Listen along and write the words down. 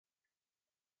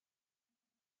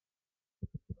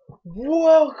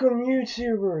Welcome,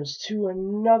 YouTubers, to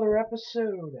another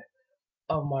episode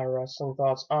of My Wrestling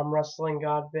Thoughts. I'm Wrestling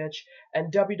God Bitch,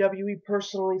 and WWE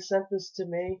personally sent this to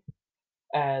me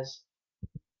as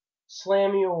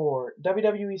Slammy Award,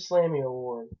 WWE Slammy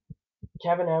Award.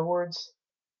 Kevin Edwards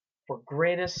for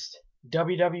greatest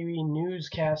WWE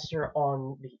newscaster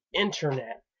on the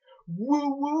internet.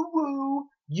 Woo woo woo!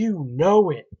 You know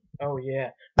it. Oh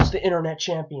yeah, who's the internet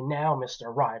champion now,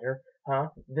 Mr. Ryder? Huh?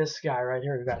 This guy right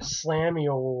here who got a Slammy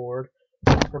Award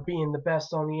for being the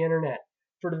best on the internet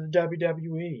for the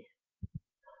WWE.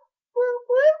 Woo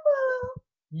woo woo!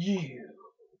 You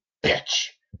bitch!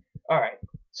 Alright,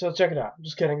 so check it out.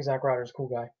 Just kidding, Zack Ryder's a cool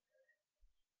guy.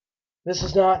 This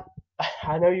is not.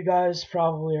 I know you guys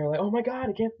probably are like, oh my god,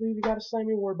 I can't believe you got a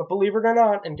Slammy Award, but believe it or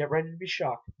not, and get ready to be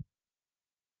shocked,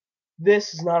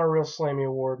 this is not a real Slammy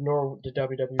Award, nor did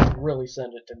WWE really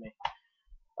send it to me.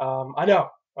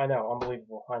 I know,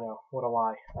 unbelievable, I know, what a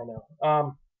lie, I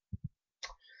know.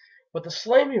 But the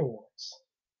Slammy Awards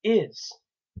is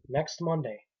next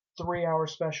Monday, 3-hour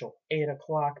special, 8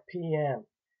 o'clock p.m.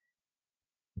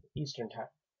 Eastern Time.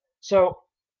 So,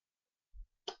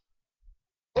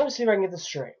 let me see if I can get this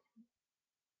straight.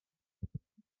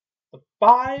 The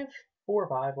 4 or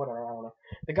 5, whatever, I don't know.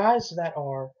 The guys that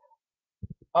are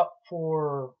up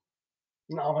for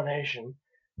nomination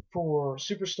for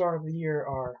Superstar of the Year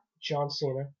are John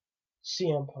Cena,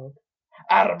 CM Punk,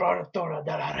 Alberto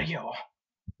Del Rio,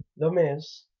 The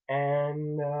Miz,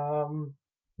 and I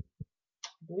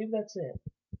believe that's it.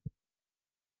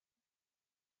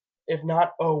 If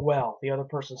not, oh well. The other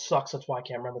person sucks, that's why I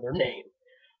can't remember their name.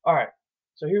 Alright,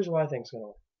 so here's what I think's gonna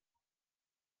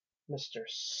win. Mr.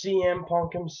 CM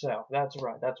Punk himself. That's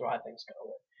right, that's what I think's gonna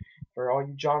win. For all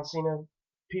you John Cena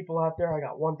people out there, I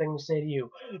got one thing to say to you.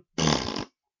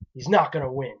 He's not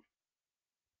gonna win.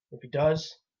 If he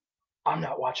does, I'm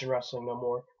not watching wrestling no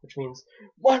more, which means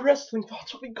my wrestling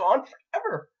thoughts will be gone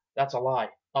forever. That's a lie.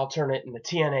 I'll turn it into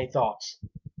TNA thoughts.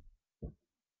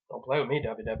 Don't play with me,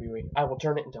 WWE. I will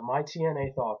turn it into my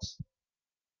TNA thoughts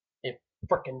if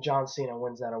frickin' John Cena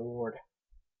wins that award.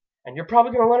 And you're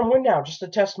probably going to let him win now just to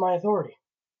test my authority.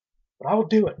 But I will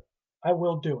do it. I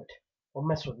will do it. Don't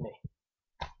mess with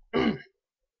me.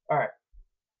 Alright.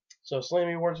 So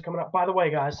Slammy Awards are coming up. By the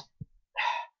way, guys,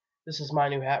 this is my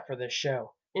new hat for this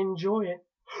show. Enjoy it.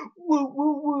 Woo,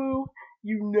 woo, woo.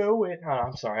 You know it. Oh,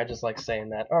 I'm sorry. I just like saying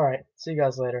that. Alright. See you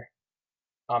guys later.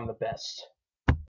 I'm the best.